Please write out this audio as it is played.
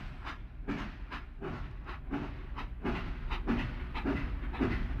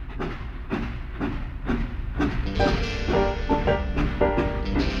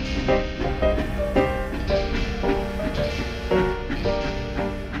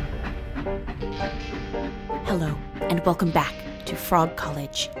Hello, and welcome back to Frog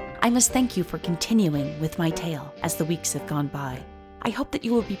College. I must thank you for continuing with my tale as the weeks have gone by. I hope that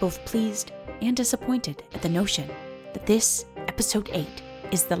you will be both pleased and disappointed at the notion that this, episode 8,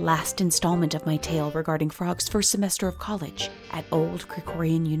 is the last installment of my tale regarding Frog's first semester of college at Old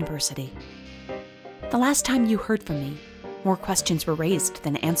Krikorian University. The last time you heard from me, more questions were raised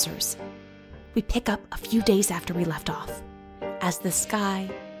than answers. We pick up a few days after we left off, as the sky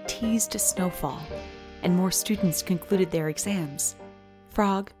teased a snowfall and more students concluded their exams.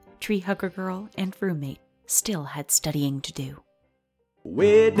 Frog, Tree Hugger Girl, and roommate still had studying to do.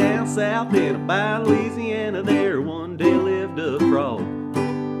 Way down south in about Louisiana, there one day lived a frog.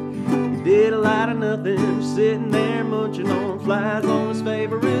 He did a lot of nothing, sitting there munching on flies on his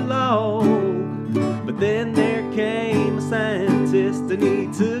favorite log. But then there came a scientist and he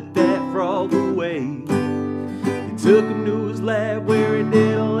took that frog away. He took him to his lab where he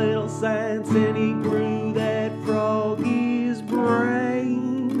did a little science and he grew that frog's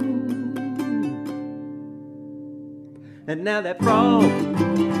brain. And now that frog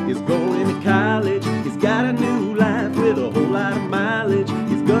is going to college. He's got a new life with a whole lot of mileage.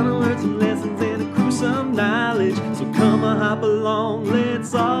 He's gonna learn some lessons and accrue some knowledge. So come on, hop along,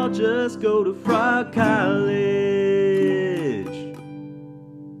 let's all just go to Frog College.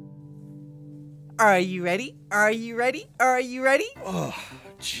 Are you ready? Are you ready? Are you ready? Oh,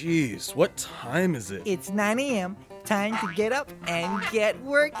 jeez, what time is it? It's 9 a.m. Time to get up and get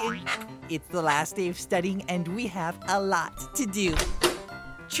working. It's the last day of studying and we have a lot to do.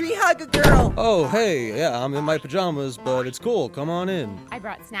 Tree Hugger Girl! Oh, hey, yeah, I'm in my pajamas, but it's cool. Come on in. I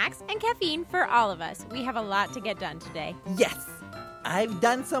brought snacks and caffeine for all of us. We have a lot to get done today. Yes, I've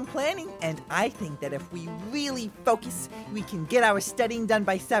done some planning and I think that if we really focus, we can get our studying done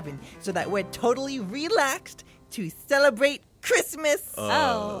by 7 so that we're totally relaxed to celebrate Christmas.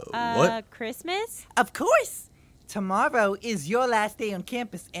 What? Christmas? Of course! Tomorrow is your last day on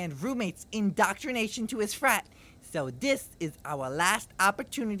campus and roommates' indoctrination to his frat. So this is our last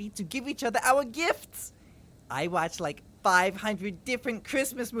opportunity to give each other our gifts. I watched like 500 different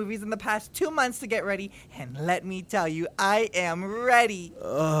Christmas movies in the past 2 months to get ready, and let me tell you, I am ready.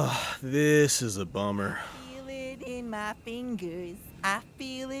 This is a bummer. I feel it in my fingers. I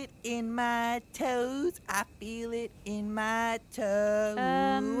feel it in my toes. I feel it in my toes.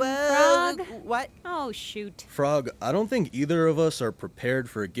 Frog? What? Oh, shoot. Frog, I don't think either of us are prepared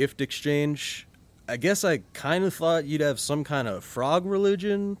for a gift exchange. I guess I kind of thought you'd have some kind of frog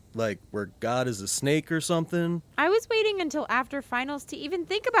religion, like where God is a snake or something. I was waiting until after finals to even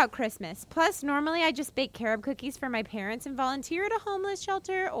think about Christmas. Plus, normally I just bake carob cookies for my parents and volunteer at a homeless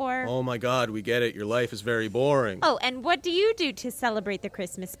shelter or... Oh my God, we get it. Your life is very boring. Oh, and what do you do to celebrate the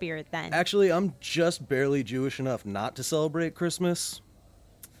Christmas spirit then? Actually, I'm just barely Jewish enough not to celebrate Christmas.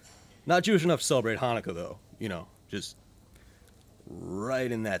 Not Jewish enough to celebrate Hanukkah, though. You know, just right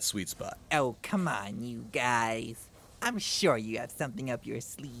in that sweet spot. Oh, come on, you guys. I'm sure you have something up your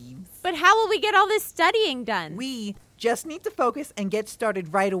sleeves. But how will we get all this studying done? We just need to focus and get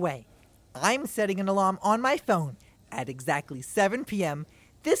started right away. I'm setting an alarm on my phone. At exactly 7 p.m.,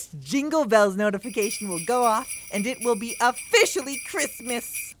 this Jingle Bells notification will go off and it will be officially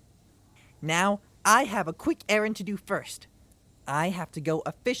Christmas. Now, I have a quick errand to do first. I have to go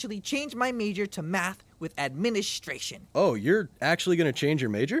officially change my major to math with administration. Oh, you're actually going to change your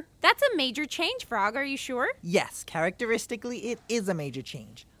major? That's a major change, Frog. Are you sure? Yes, characteristically, it is a major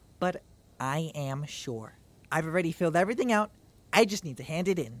change. But I am sure. I've already filled everything out. I just need to hand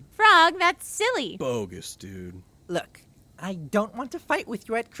it in. Frog, that's silly. Bogus, dude. Look, I don't want to fight with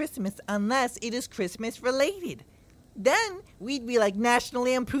you at Christmas unless it is Christmas related. Then we'd be like National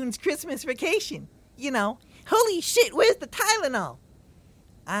Lampoon's Christmas Vacation. You know, holy shit, where's the Tylenol?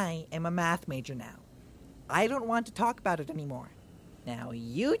 I am a math major now. I don't want to talk about it anymore. Now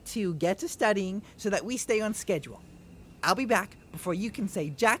you two get to studying so that we stay on schedule. I'll be back before you can say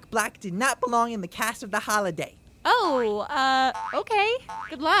Jack Black did not belong in the cast of The Holiday. Oh, okay.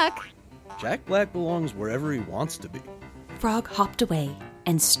 Good luck. Jack Black belongs wherever he wants to be. Frog hopped away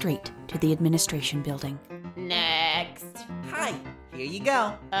and straight to the administration building. Next. Hi, here you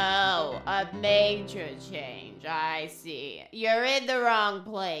go. Oh, a major change. I see. You're in the wrong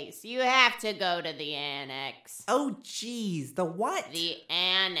place. You have to go to the annex. Oh, geez, the what? The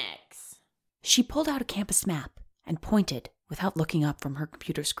annex. She pulled out a campus map and pointed without looking up from her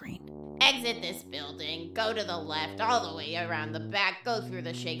computer screen. Exit this building, go to the left, all the way around the back, go through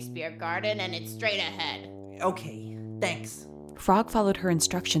the Shakespeare Garden, and it's straight ahead. Okay, thanks. Frog followed her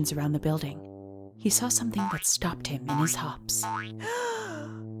instructions around the building. He saw something that stopped him in his hops.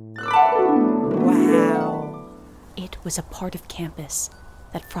 Wow. It was a part of campus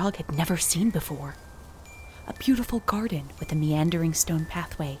that Frog had never seen before. a beautiful garden with a meandering stone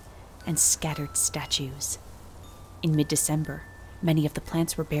pathway and scattered statues. In mid-December, many of the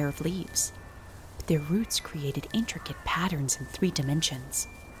plants were bare of leaves, but their roots created intricate patterns in 3 dimensions.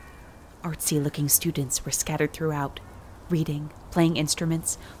 Artsy-looking students were scattered throughout, reading, playing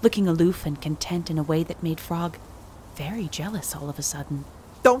instruments, looking aloof and content in a way that made Frog very jealous all of a sudden.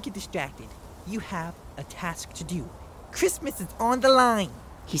 Don't get distracted. You have a task to do. Christmas is on the line,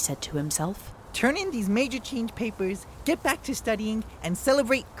 He said to himself. Turn in these major change papers, get back to studying, and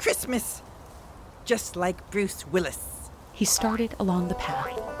celebrate Christmas. Just like Bruce Willis. He started along the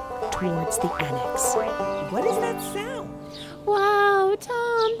path towards the annex. What is that sound? Wow,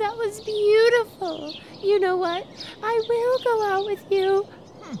 Tom, that was beautiful. You know what? I will go out with you.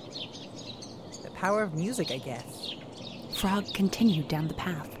 The power of music, I guess. Frog continued down the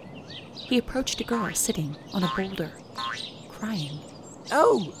path. He approached a girl sitting on a boulder, crying.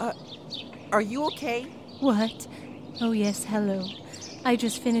 Oh, are you okay? What? Oh, yes, hello. I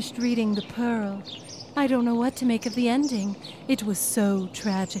just finished reading The Pearl. I don't know what to make of the ending. It was so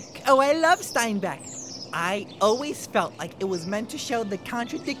tragic. Oh, I love Steinbeck. I always felt like it was meant to show the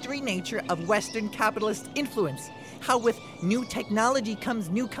contradictory nature of Western capitalist influence. How with new technology comes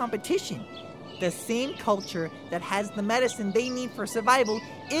new competition. The same culture that has the medicine they need for survival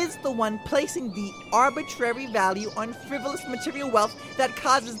is the one placing the arbitrary value on frivolous material wealth that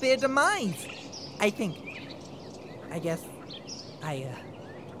causes their demise. I've been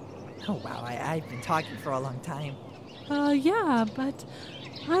talking for a long time. Yeah, but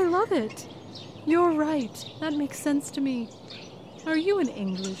I love it. You're right. That makes sense to me. Are you an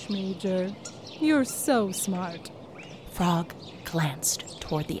English major? You're so smart. Frog glanced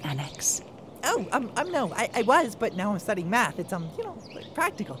toward the annex. Oh, no, I was, but now I'm studying math. It's,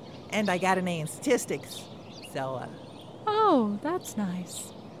 practical. And I got an A in statistics. So, Oh, that's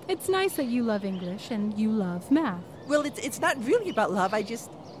nice. It's nice that you love English and you love math. Well, it's not really about love. I just,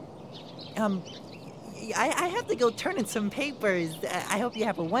 I have to go turn in some papers. I hope you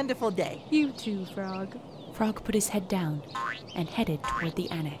have a wonderful day. You too, Frog. Frog put his head down and headed toward the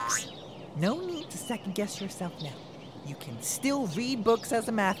annex. No need to second-guess yourself now. You can still read books as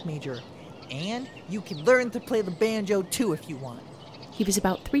a math major. And you can learn to play the banjo too if you want. He was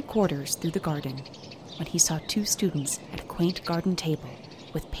about 3/4 through the garden when he saw 2 students at a quaint garden table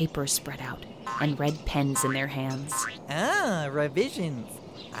with papers spread out and red pens in their hands. Ah, revisions.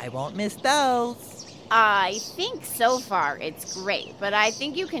 I won't miss those. I think so far it's great, but I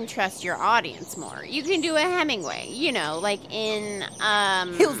think you can trust your audience more. You can do a Hemingway, like in,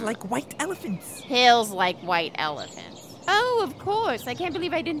 Hills like white elephants. Hills like white elephants. Oh, of course. I can't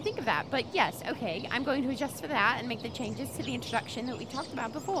believe I didn't think of that. But yes, okay, I'm going to adjust for that and make the changes to the introduction that we talked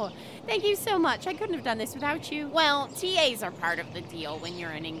about before. Thank you so much. I couldn't have done this without you. Well, TAs are part of the deal when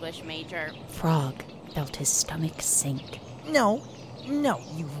you're an English major. Frog felt his stomach sink. No,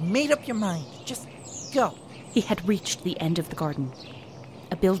 you've made up your mind. Just go. He had reached the end of the garden.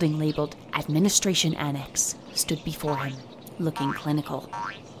 A building labeled Administration Annex stood before him, looking clinical.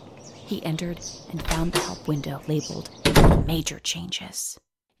 He entered and found the help window labeled Major Changes.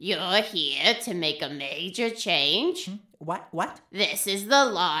 You're here to make a major change? What? This is the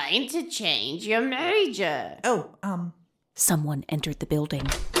line to change your major. Oh, Someone entered the building,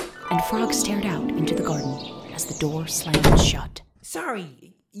 and Frog stared out into the garden as the door slammed shut.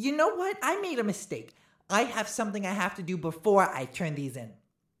 Sorry. You know what? I made a mistake. I have something I have to do before I turn these in.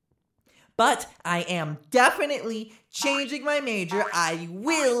 But I am definitely changing my major. I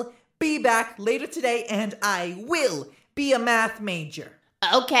will be back later today, and I will be a math major.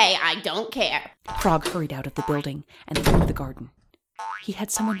 Okay, I don't care. Frog hurried out of the building and through the garden. He had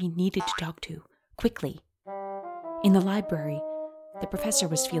someone he needed to talk to, quickly. In the library, the professor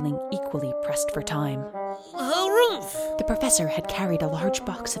was feeling equally pressed for time. Harumph! The professor had carried a large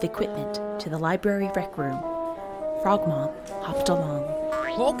box of equipment to the library rec room. Frogmont hopped along.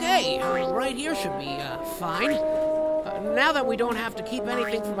 Okay, right here should be fine. Now that we don't have to keep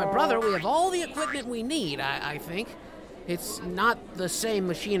anything for my brother, we have all the equipment we need, I think. It's not the same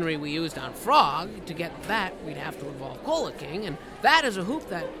machinery we used on Frog. To get that, we'd have to involve Cola King, and that is a hoop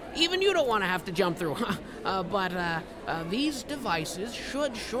that even you don't want to have to jump through. But these devices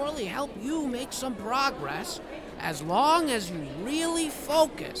should surely help you make some progress, as long as you really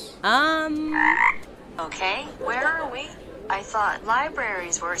focus. Okay, where are we? I thought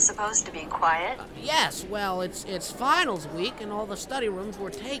libraries were supposed to be quiet. Yes, well, it's finals week, and all the study rooms were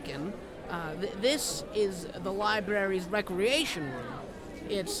taken. This is the library's recreation room.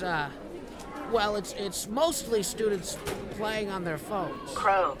 It's, Well, it's mostly students playing on their phones.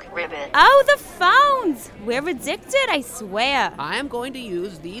 Krog, Ribbit. Oh, the phones! We're addicted, I swear. I am going to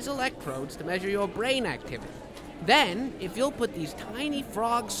use these electrodes to measure your brain activity. Then, if you'll put these tiny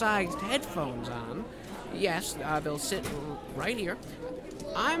frog-sized headphones on, yes, they'll sit right here,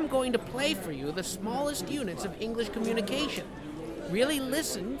 I'm going to play for you the smallest units of English communication. Really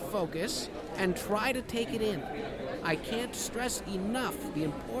listen, focus, and try to take it in. I can't stress enough the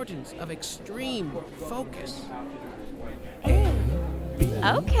importance of extreme focus.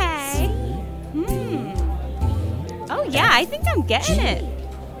 Okay. Oh, yeah, I think I'm getting it.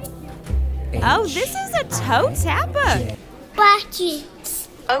 Oh, this is a toe tapper. Buckets.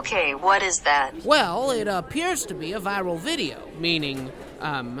 Okay, what is that? Well, it appears to be a viral video, meaning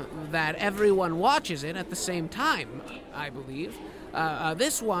that everyone watches it at the same time, I believe.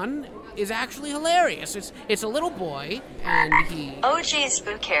 This one is actually hilarious. It's a little boy, and he... Oh geez,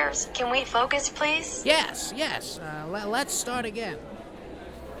 who cares? Can we focus, please? Yes. Let's start again.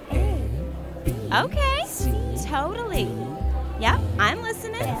 Okay, totally. Yep, I'm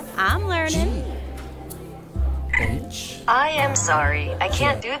listening. I'm learning. I am sorry. I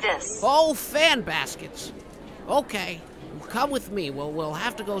can't do this. Oh, fan baskets. Okay, come with me. We'll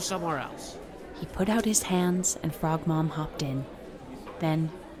have to go somewhere else. He put out his hands and Frog Mom hopped in.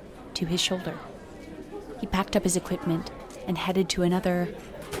 Then, to his shoulder. He packed up his equipment and headed to another,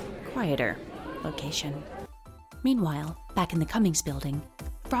 quieter location. Meanwhile, back in the Cummings building,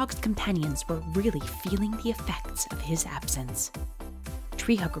 Frog's companions were really feeling the effects of his absence.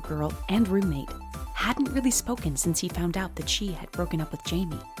 Treehugger Girl and roommate hadn't really spoken since he found out that she had broken up with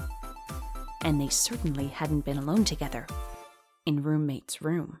Jamie. And they certainly hadn't been alone together in roommate's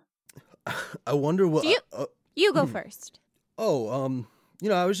room. I wonder what... You go first. Oh,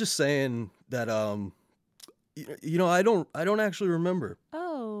 I was just saying that, I don't actually remember.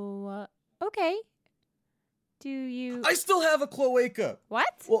 Oh, okay. Do you... I still have a cloaca.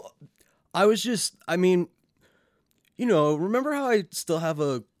 What? Well, remember how I still have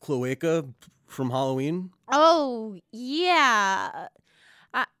a cloaca from Halloween? Oh, yeah.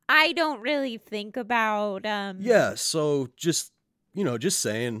 I don't really think about, Yeah, so just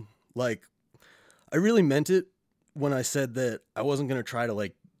saying, like, I really meant it when I said that I wasn't going to try to,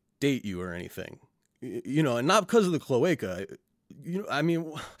 like, date you or anything. And not because of the cloaca.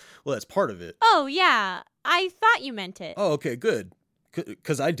 Well, that's part of it. Oh, yeah. I thought you meant it. Oh, okay, good.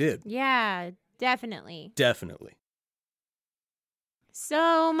 Because I did. Yeah, definitely. Definitely.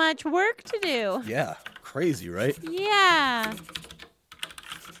 So much work to do. Yeah, crazy, right? Yeah.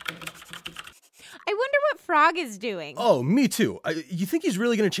 I wonder what Frog is doing. Oh, me too. You think he's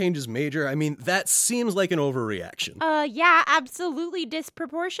really going to change his major? I mean, that seems like an overreaction. Yeah, absolutely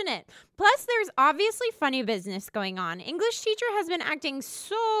disproportionate. Plus, there's obviously funny business going on. English teacher has been acting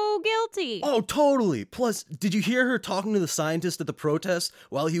so guilty. Oh, totally. Plus, did you hear her talking to the scientist at the protest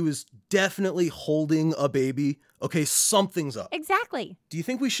while he was definitely holding a baby? Okay, something's up. Exactly. Do you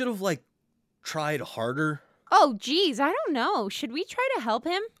think we should have, like, tried harder? Oh, geez, I don't know. Should we try to help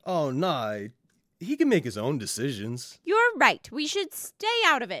him? Oh, nah. He can make his own decisions. You're right. We should stay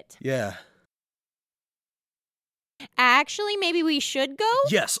out of it. Yeah. Actually, maybe we should go?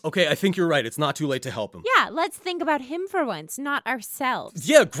 Yes, okay, I think you're right. It's not too late to help him. Yeah, let's think about him for once, not ourselves.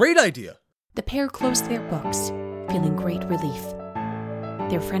 Yeah, great idea. The pair closed their books, feeling great relief.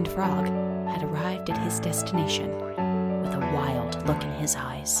 Their friend Frog had arrived at his destination with a wild look in his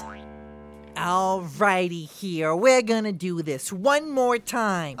eyes. Alrighty here, we're gonna do this one more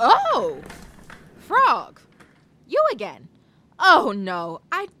time. Oh! Frog! You again? Oh no,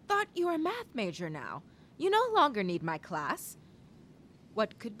 I thought you were a math major now. You no longer need my class.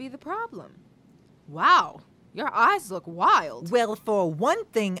 What could be the problem? Wow, your eyes look wild. Well, for one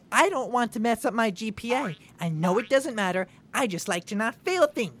thing, I don't want to mess up my GPA. I know it doesn't matter, I just like to not fail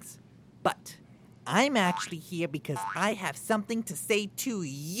things. But I'm actually here because I have something to say to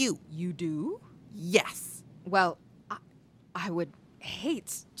you. You do? Yes. Well, I would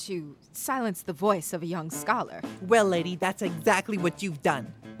hate to silence the voice of a young scholar. Well, lady, that's exactly what you've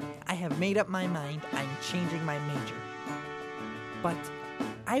done. I have made up my mind. I'm changing my major. But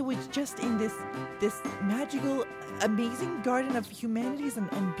I was just in this magical, amazing garden of humanities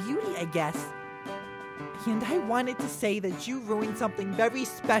and beauty, I guess. And I wanted to say that you ruined something very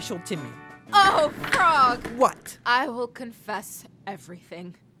special to me. Oh, Frog! What? I will confess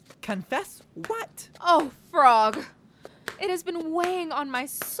everything. Confess what? Oh, Frog! It has been weighing on my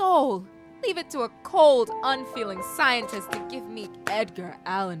soul. Leave it to a cold, unfeeling scientist to give me Edgar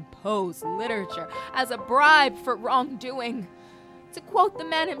Allan Poe's literature as a bribe for wrongdoing. To quote the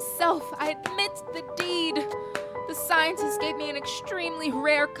man himself, I admit the deed. The scientist gave me an extremely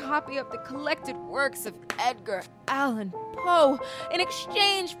rare copy of the collected works of Edgar Allan Poe in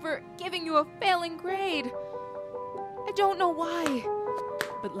exchange for giving you a failing grade. I don't know why,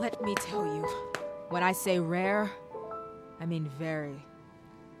 but let me tell you, when I say rare, I mean very,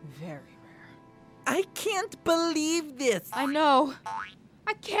 very rare. I can't believe this. I know.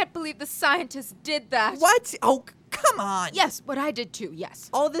 I can't believe the scientist did that. What? Oh, come on. Yes, what I did too, yes.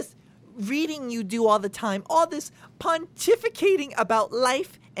 All this reading you do all the time, all this pontificating about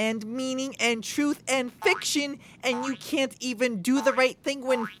life and meaning and truth and fiction, and you can't even do the right thing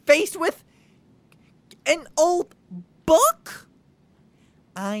when faced with an old book?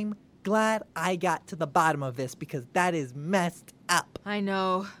 I'm glad I got to the bottom of this because that is messed up. I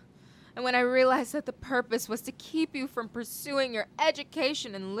know. And when I realized that the purpose was to keep you from pursuing your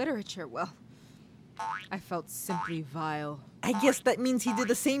education in literature, well, I felt simply vile. I guess that means he did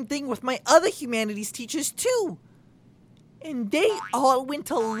the same thing with my other humanities teachers, too. And they all went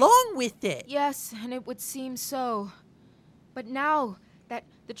along with it. Yes, and it would seem so. But now that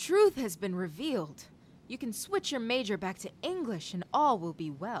the truth has been revealed, you can switch your major back to English and all will be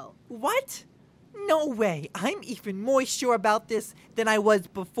well. What? No way. I'm even more sure about this than I was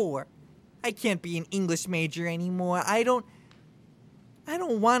before. I can't be an English major anymore. I don't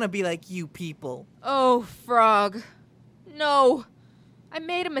want to be like you people. Oh, Frog. No. I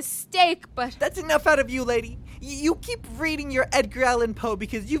made a mistake, but... That's enough out of you, lady. You keep reading your Edgar Allan Poe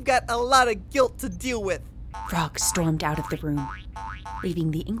because you've got a lot of guilt to deal with. Frog stormed out of the room,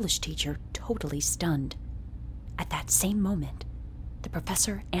 leaving the English teacher totally stunned. At that same moment, the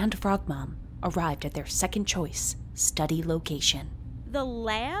professor and Frog Mom arrived at their second choice study location. The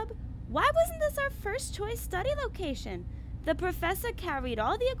lab? Why wasn't this our first choice study location? The professor carried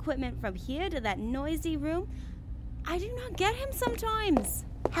all the equipment from here to that noisy room. I do not get him sometimes.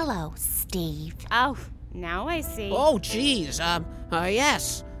 Hello, Steve. Oh, now I see. Oh, geez.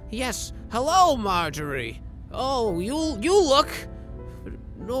 Yes. Hello, Marjorie. Oh, you look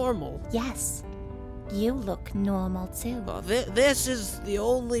normal. Yes, you look normal too. This is the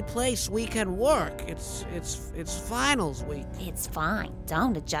only place we can work. It's finals week. It's fine.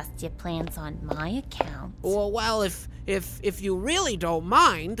 Don't adjust your plans on my account. Well, if you really don't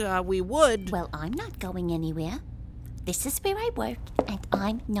mind, we would. Well, I'm not going anywhere. This is where I work, and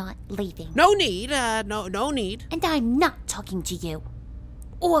I'm not leaving. No need. No need. And I'm not talking to you.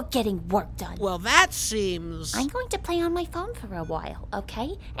 Or getting work done. Well, that seems... I'm going to play on my phone for a while,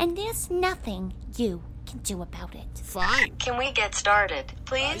 okay? And there's nothing you can do about it. Fine. Can we get started,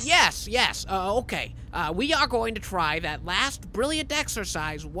 please? Yes. Okay. We are going to try that last brilliant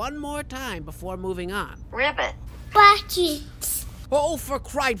exercise one more time before moving on. Ribbit. Buckets. Oh, for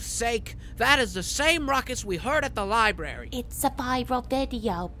Christ's sake. That is the same ruckus we heard at the library. It's a viral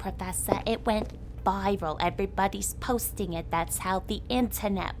video, Professor. It went viral. Everybody's posting it. That's how the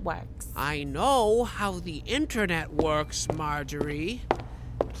internet works. I know how the internet works, Marjorie.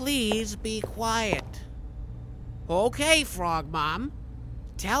 Please be quiet. Okay, Frog Mom.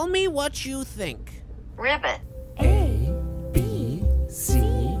 Tell me what you think. Ribbit. A, B, C,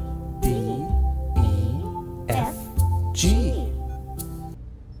 D, E, F, G.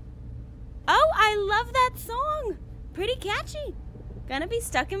 Oh, I love that song. Pretty catchy. Gonna be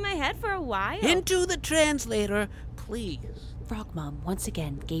stuck in my head for a while. Into the translator, please. Frog Mom once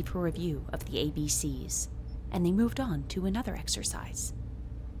again gave her review of the ABCs, and they moved on to another exercise.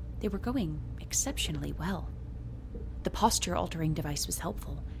 They were going exceptionally well. The posture-altering device was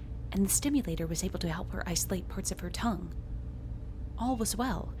helpful, and the stimulator was able to help her isolate parts of her tongue. All was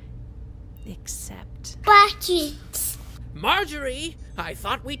well, except... Buckets. Marjorie, I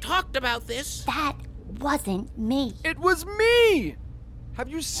thought we talked about this. That wasn't me. It was me! Have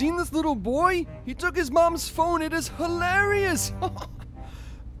you seen this little boy? He took his mom's phone. It is hilarious.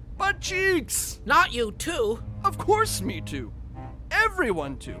 Butt cheeks! Not you too. Of course me too.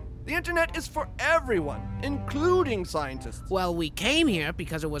 Everyone too. The internet is for everyone, including scientists. Well, we came here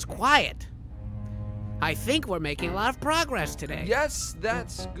because it was quiet. I think we're making a lot of progress today. Yes,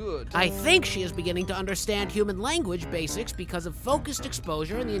 that's good. I think she is beginning to understand human language basics because of focused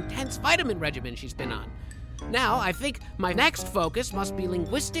exposure and the intense vitamin regimen she's been on. Now, I think my next focus must be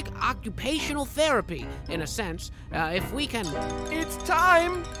linguistic occupational therapy, in a sense, if we can... It's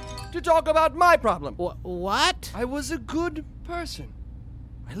time to talk about my problem. What? I was a good person.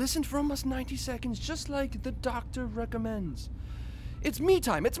 I listened for almost 90 seconds, just like the doctor recommends. It's me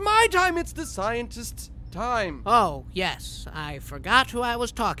time. It's my time. It's the scientist's time. Oh, yes. I forgot who I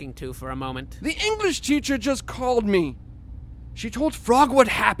was talking to for a moment. The English teacher just called me. She told Frog what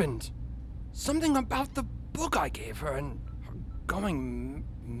happened. Something about the book I gave her and her going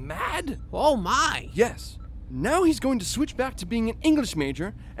mad. Oh, my. Yes. Now he's going to switch back to being an English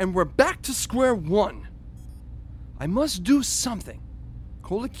major, and we're back to square one. I must do something.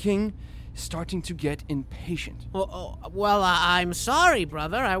 Cola King is starting to get impatient. Well, I'm sorry,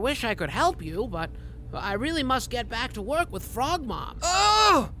 brother. I wish I could help you, but I really must get back to work with Frog Mom.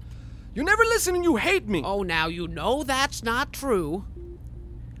 Oh! You never listen and you hate me. Oh, now you know that's not true.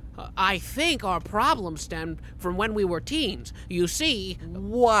 I think our problem stemmed from when we were teens. You see...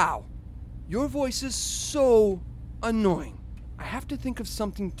 Wow. Your voice is so annoying. I have to think of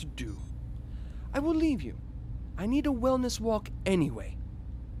something to do. I will leave you. I need a wellness walk anyway.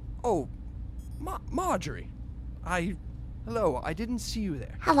 Oh, Marjorie. Hello, I didn't see you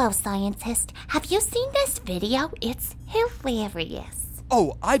there. Hello, scientist. Have you seen this video? It's hilarious.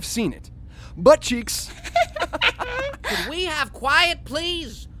 Oh, I've seen it. Butt cheeks. Could we have quiet,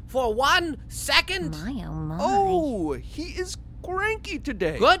 please? For 1 second? My, oh, my. Oh, he is cranky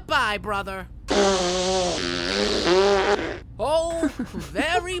today. Goodbye, brother. Oh,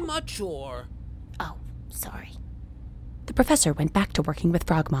 very mature. Oh, sorry. The professor went back to working with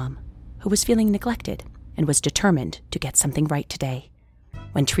Frog Mom, who was feeling neglected and was determined to get something right today.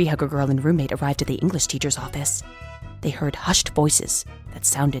 When Tree Hugger Girl and roommate arrived at the English teacher's office, they heard hushed voices that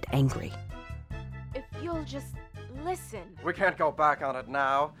sounded angry. If you'll just listen. We can't go back on it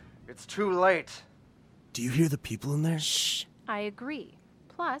now. It's too late. Do you hear the people in there? Shh. I agree.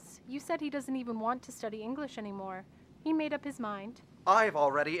 Plus, you said he doesn't even want to study English anymore. He made up his mind. I've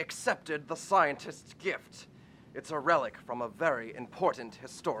already accepted the scientist's gift. It's a relic from a very important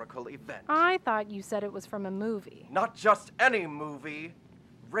historical event. I thought you said it was from a movie. Not just any movie.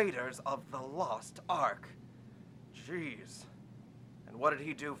 Raiders of the Lost Ark. Jeez. And what did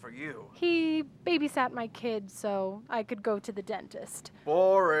he do for you? He babysat my kid so I could go to the dentist.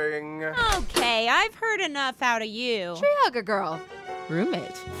 Boring. Okay, I've heard enough out of you. Tree Hugger Girl.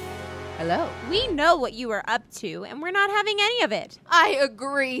 Roommate. Hello. We know what you were up to, and we're not having any of it. I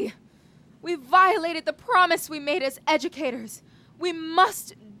agree. We violated the promise we made as educators. We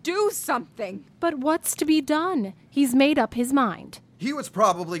must do something. But what's to be done? He's made up his mind. He was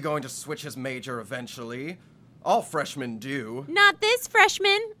probably going to switch his major eventually. All freshmen do. Not this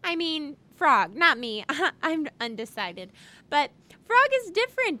freshman. I mean, Frog, not me. I'm undecided. But Frog is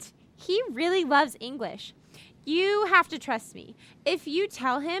different. He really loves English. You have to trust me. If you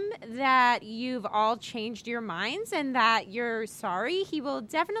tell him that you've all changed your minds and that you're sorry, he will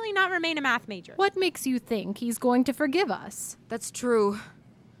definitely not remain a math major. What makes you think he's going to forgive us? That's true.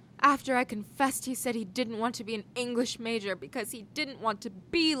 After I confessed, he said he didn't want to be an English major because he didn't want to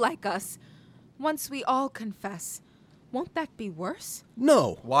be like us. Once we all confess, won't that be worse?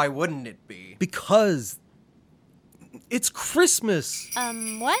 No. Why wouldn't it be? Because it's Christmas.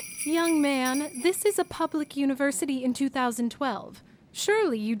 What? Young man, this is a public university in 2012.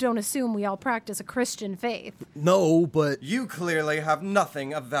 Surely you don't assume we all practice a Christian faith. No, but... You clearly have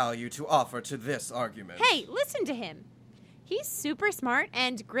nothing of value to offer to this argument. Hey, listen to him. He's super smart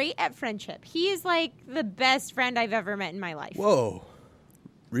and great at friendship. He is like the best friend I've ever met in my life. Whoa.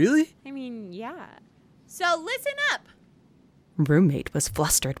 Really? I mean, yeah. So listen up. Roommate was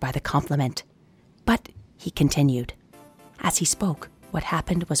flustered by the compliment, but he continued. As he spoke, what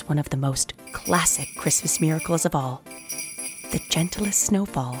happened was one of the most classic Christmas miracles of all. The gentlest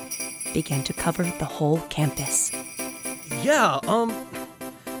snowfall began to cover the whole campus. Yeah,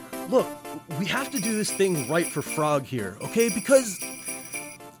 look, we have to do this thing right for Frog here, okay? Because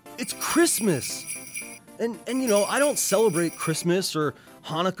it's Christmas. And you know, I don't celebrate Christmas or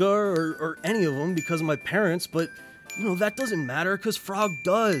Hanukkah or any of them because of my parents, but, you know, that doesn't matter because Frog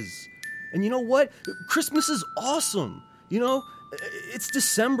does. And you know what? Christmas is awesome. You know, it's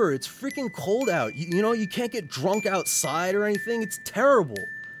December. It's freaking cold out. You know, you can't get drunk outside or anything. It's terrible.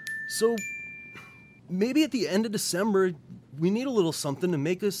 So maybe at the end of December, we need a little something to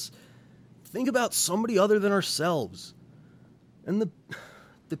make us think about somebody other than ourselves. And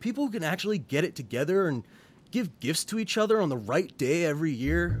the people who can actually get it together and give gifts to each other on the right day every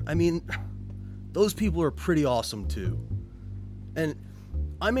year, I mean, those people are pretty awesome too. And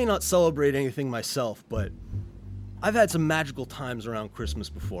I may not celebrate anything myself, but I've had some magical times around Christmas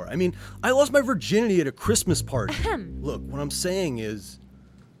before. I mean, I lost my virginity at a Christmas party. Look, what I'm saying is,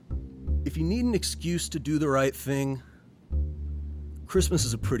 if you need an excuse to do the right thing, Christmas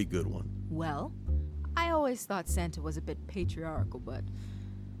is a pretty good one. Well, I always thought Santa was a bit patriarchal, but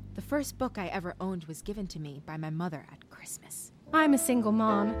the first book I ever owned was given to me by my mother at Christmas. I'm a single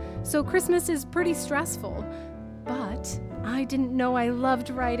mom, so Christmas is pretty stressful. But I didn't know I loved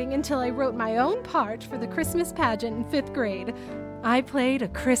writing until I wrote my own part for the Christmas pageant in 5th grade. I played a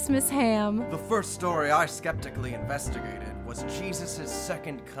Christmas ham. The first story I skeptically investigated was Jesus'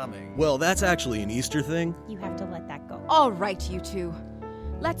 second coming. Well, that's actually an Easter thing. You have to let that go. All right, you two.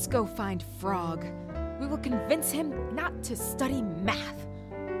 Let's go find Frog. We will convince him not to study math.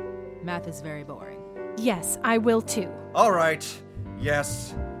 Math is very boring. Yes, I will too. All right.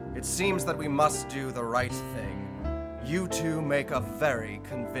 Yes, it seems that we must do the right thing. You two make a very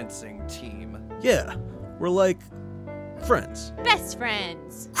convincing team. Yeah, we're like friends. Best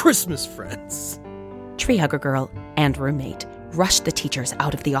friends. Christmas friends. Tree Hugger Girl and roommate rushed the teachers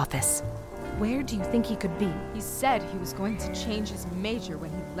out of the office. Where do you think he could be? He said he was going to change his major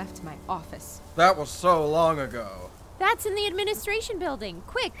when he left my office. That was so long ago. That's in the administration building.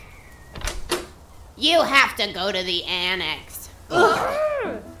 Quick. You have to go to the annex.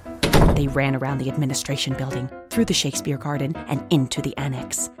 They ran around the administration building, through the Shakespeare Garden, and into the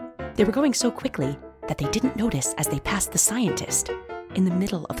annex. They were going so quickly that they didn't notice as they passed the scientist in the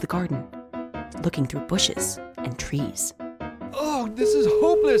middle of the garden, looking through bushes and trees. Oh, this is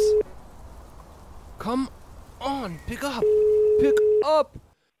hopeless. Come on, pick up. Pick up.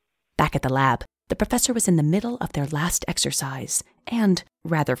 Back at the lab, the professor was in the middle of their last exercise and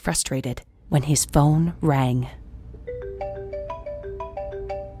rather frustrated when his phone rang.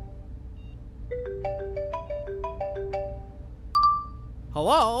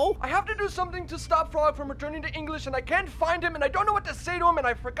 Hello? I have to do something to stop Frog from returning to English, and I can't find him, and I don't know what to say to him, and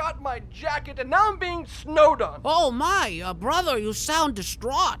I forgot my jacket, and now I'm being snowed on. Oh my, brother, you sound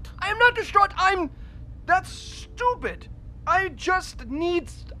distraught. I am not distraught. That's stupid. I just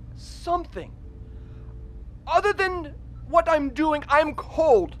need something. Other than what I'm doing, I'm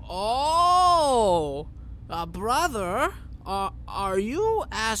cold. Oh, brother, are you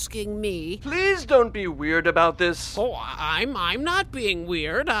asking me? Please don't be weird about this. Oh, I'm not being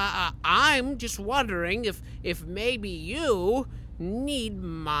weird. I'm just wondering if maybe you need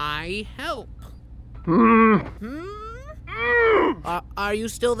my help. Are you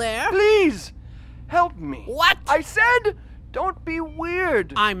still there? Please, help me. What? I said, don't be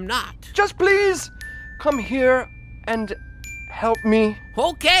weird. I'm not. Just please, come here and help me.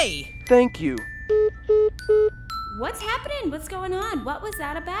 Okay. Thank you. What's happening? What's going on? What was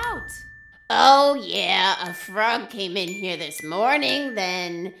that about? Oh, yeah, a frog came in here this morning,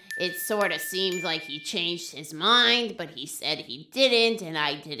 then it sort of seemed like he changed his mind, but he said he didn't, and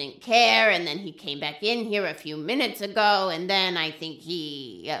I didn't care, and then he came back in here a few minutes ago, and then I think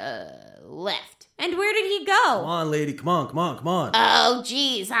he, left. And where did he go? Come on, lady, come on. Oh,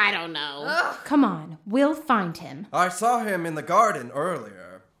 geez, I don't know. Ugh. Come on, we'll find him. I saw him in the garden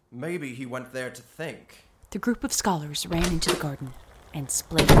earlier. Maybe he went there to think. The group of scholars ran into the garden and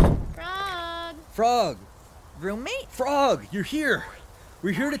split. Frog! Roommate? Frog, you're here!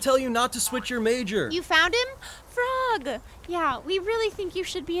 We're here to tell you not to switch your major. You found him? Frog! Yeah, we really think you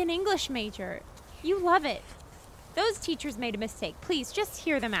should be an English major. You love it. Those teachers made a mistake. Please, just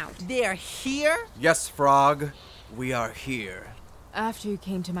hear them out. They're here? Yes, Frog, we are here. After you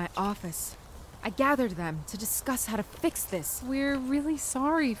came to my office, I gathered them to discuss how to fix this. We're really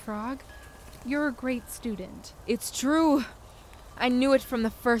sorry, Frog. You're a great student. It's true. I knew it from the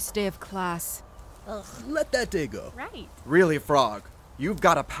first day of class. Ugh. Let that day go. Right. Really, Frog, you've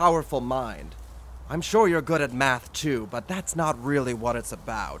got a powerful mind. I'm sure you're good at math too, but that's not really what it's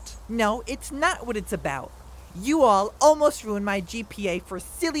about. No, it's not what it's about. You all almost ruined my GPA for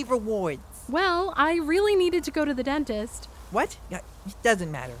silly rewards. Well, I really needed to go to the dentist. What? It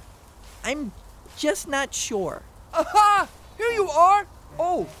doesn't matter. I'm just not sure. Aha! Here you are!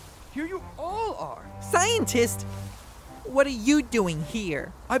 Oh, here you all are. Scientist, what are you doing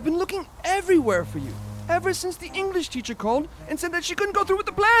here? I've been looking everywhere for you, ever since the English teacher called and said that she couldn't go through with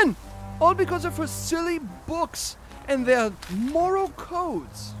the plan. All because of her silly books and their moral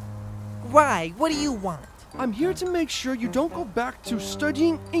codes. Why? What do you want? I'm here to make sure you don't go back to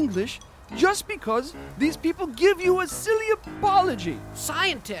studying English just because these people give you a silly apology.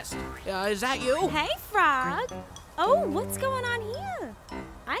 Scientist, is that you? Hey, Frog. Oh, what's going on here?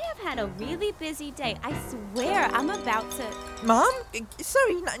 I have had a really busy day. I swear I'm about to... Mom?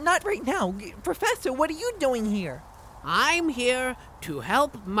 Sorry, not right now. Professor, what are you doing here? I'm here to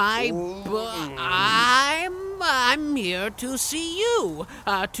help my... I'm here to see you,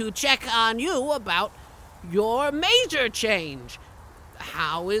 to check on you about your major change.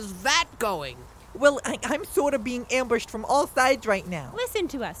 How is that going? Well, I'm sort of being ambushed from all sides right now. Listen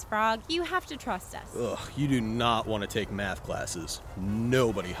to us, Frog. You have to trust us. Ugh, you do not want to take math classes.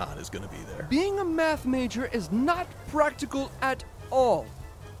 Nobody hot is going to be there. Being a math major is not practical at all.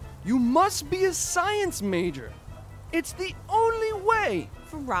 You must be a science major. It's the only way.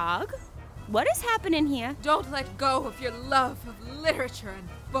 Frog? What is happening here? Don't let go of your love of literature and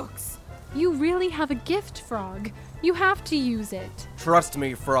books. You really have a gift, Frog. You have to use it. Trust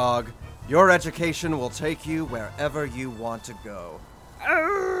me, Frog. Your education will take you wherever you want to go.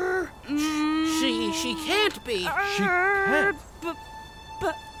 She can't be. She can't.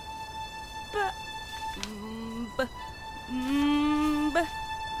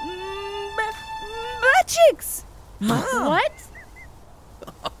 Butt cheeks! Mom! What?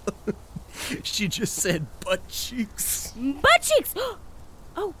 She just said butt cheeks. Butt cheeks!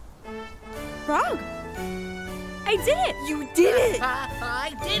 Oh, Frog! I did it! You did it!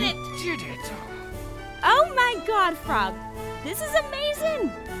 I did it! Did it. Oh my god, Frog! This is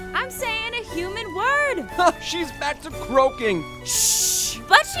amazing! I'm saying a human word! She's back to croaking. Shh!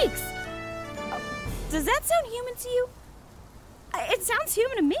 Butt cheeks! Does that sound human to you? It sounds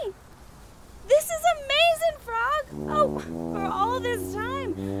human to me. This is amazing, Frog! Oh, for all this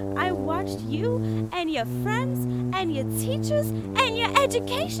time, I watched you and your friends and your teachers and your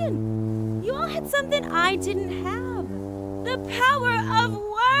education. You all had something I didn't have. The power of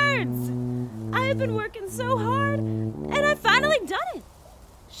words! I have been working so hard, and I've finally done it.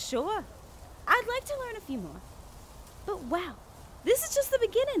 Sure, I'd like to learn a few more. But wow, this is just the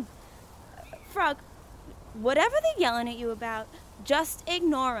beginning. Frog, whatever they're yelling at you about, just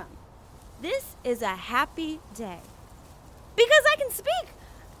ignore them. This is a happy day. Because I can speak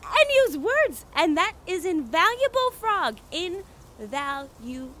and use words, and that is invaluable, Frog.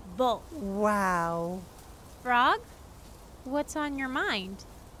 Invaluable. Wow. Frog, what's on your mind?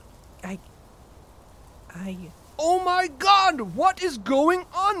 Oh my god, what is going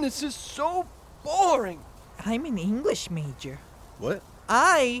on? This is so boring. I'm an English major. What?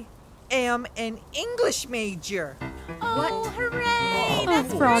 I am an English major. Oh, hooray! Oh,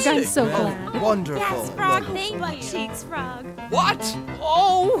 Frog, I'm so glad. Wonderful. Yes, Frog, wonderful. thank you. Cheeks, Frog. What?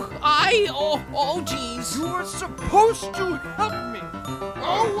 Oh, geez. You were supposed to help me.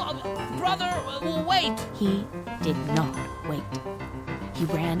 Oh, brother, wait. He did not wait. He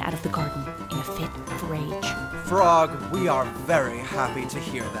ran out of the garden in a fit of rage. Frog, we are very happy to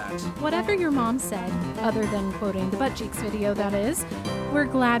hear that. Whatever your mom said, other than quoting the butt cheeks video, that is, we're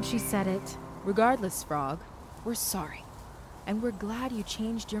glad she said it. Regardless, Frog, we're sorry. And we're glad you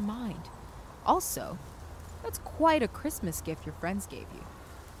changed your mind. Also, that's quite a Christmas gift your friends gave you.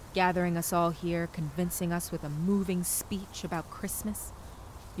 Gathering us all here, convincing us with a moving speech about Christmas.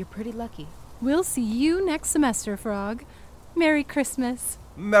 You're pretty lucky. We'll see you next semester, Frog. Merry Christmas.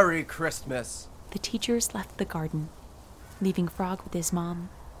 Merry Christmas. The teachers left the garden, leaving Frog with his mom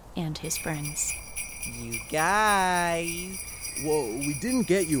and his friends. You guys. Whoa, we didn't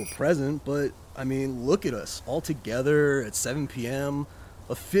get you a present, but, I mean, look at us, all together at 7 p.m.,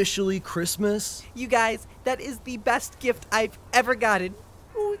 officially Christmas. You guys, that is the best gift I've ever gotten.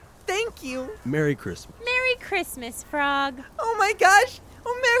 Oh, thank you. Merry Christmas. Merry Christmas, Frog. Oh my gosh.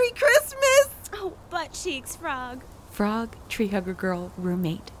 Oh, Merry Christmas. Oh, butt cheeks, Frog. Frog, Tree Hugger Girl,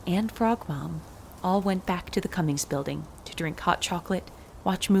 roommate, and Frog Mom all went back to the Cummings building to drink hot chocolate,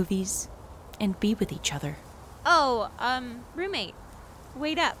 watch movies, and be with each other. Oh, roommate,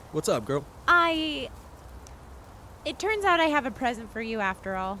 wait up. What's up, girl? It turns out I have a present for you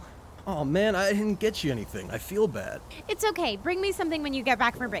after all. Oh, man, I didn't get you anything. I feel bad. It's okay. Bring me something when you get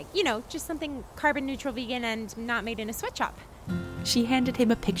back from break. You know, just something carbon neutral, vegan, and not made in a sweatshop. She handed him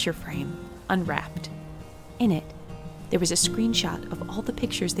a picture frame, unwrapped. In it, there was a screenshot of all the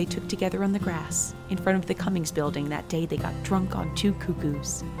pictures they took together on the grass in front of the Cummings building that day they got drunk on 2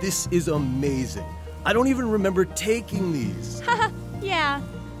 cuckoos. This is amazing. I don't even remember taking these. Haha, yeah.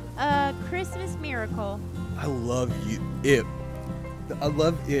 Christmas miracle. I love you. I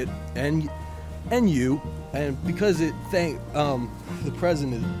love it and you, and because the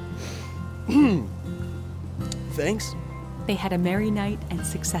present is thanks. They had a merry night and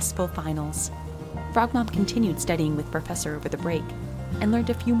successful finals. Frog Mom continued studying with Professor over the break and learned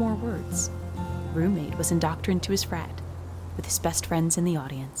a few more words. Roommate was indoctrined to his frat, with his best friends in the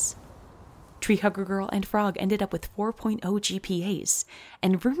audience. Tree Hugger Girl and Frog ended up with 4.0 GPAs,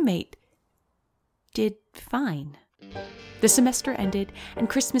 and Roommate did fine. The semester ended, and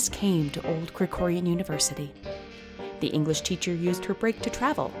Christmas came to Old Krikorian University. The English teacher used her break to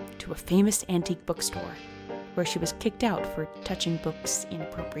travel to a famous antique bookstore, where she was kicked out for touching books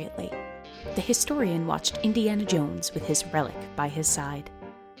inappropriately. The historian watched Indiana Jones with his relic by his side,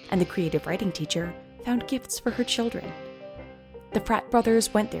 and the creative writing teacher found gifts for her children. The frat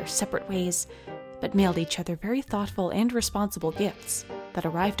brothers went their separate ways, but mailed each other very thoughtful and responsible gifts that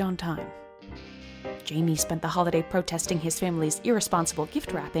arrived on time. Jamie spent the holiday protesting his family's irresponsible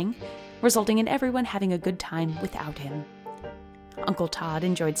gift wrapping, resulting in everyone having a good time without him. Uncle Todd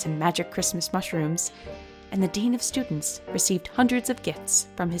enjoyed some magic Christmas mushrooms, and the Dean of Students received hundreds of gifts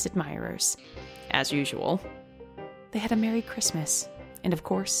from his admirers. As usual. They had a Merry Christmas, and of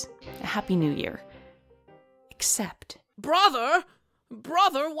course, a Happy New Year. Except... Brother,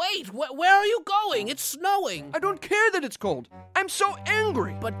 wait! Where are you going? It's snowing! I don't care that it's cold. I'm so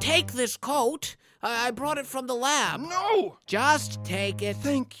angry! But take this coat. I brought it from the lab. No! Just take it.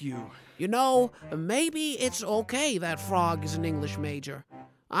 Thank you. You know, maybe it's okay that Frog is an English major.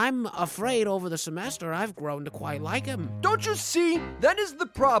 I'm afraid over the semester I've grown to quite like him. Don't you see? That is the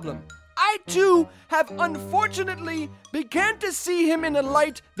problem. I, too, have unfortunately began to see him in a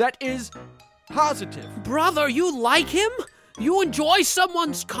light that is positive. Brother, you like him? You enjoy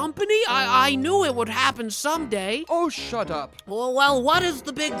someone's company? I knew it would happen someday. Oh, shut up. Well, what is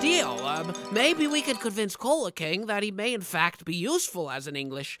the big deal? Maybe we could convince Cola King that he may in fact be useful as an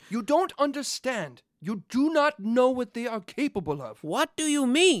English. You don't understand. You do not know what they are capable of. What do you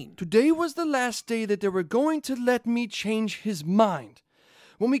mean? Today was the last day that they were going to let me change his mind.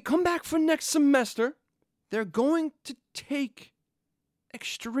 When we come back for next semester, they're going to take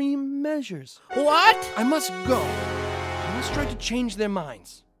extreme measures. What? I must go. I must try to change their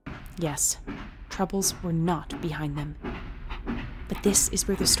minds. Yes, troubles were not behind them. But this is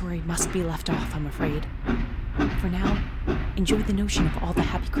where the story must be left off, I'm afraid. For now, enjoy the notion of all the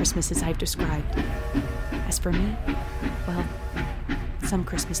happy Christmases I've described. As for me, well, some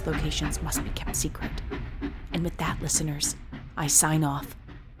Christmas locations must be kept secret. And with that, listeners, I sign off.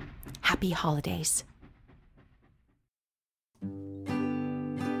 Happy holidays.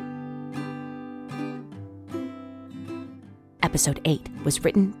 Episode 8 was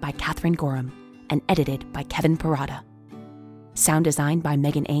written by Catherine Gorham and edited by Kevin Parada. Sound design by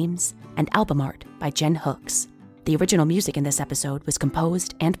Megan Ames and album art by Jen Hooks. The original music in this episode was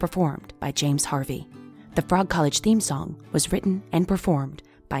composed and performed by James Harvey. The Frog College theme song was written and performed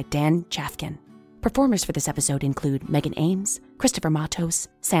by Dan Chafkin. Performers for this episode include Megan Ames, Christopher Matos,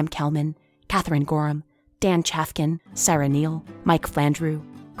 Sam Kelman, Catherine Gorham, Dan Chafkin, Sarah Neal, Mike Flandrew,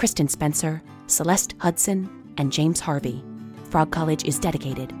 Kristen Spencer, Celeste Hudson, and James Harvey. Frog College is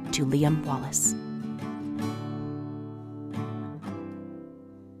dedicated to Liam Wallace.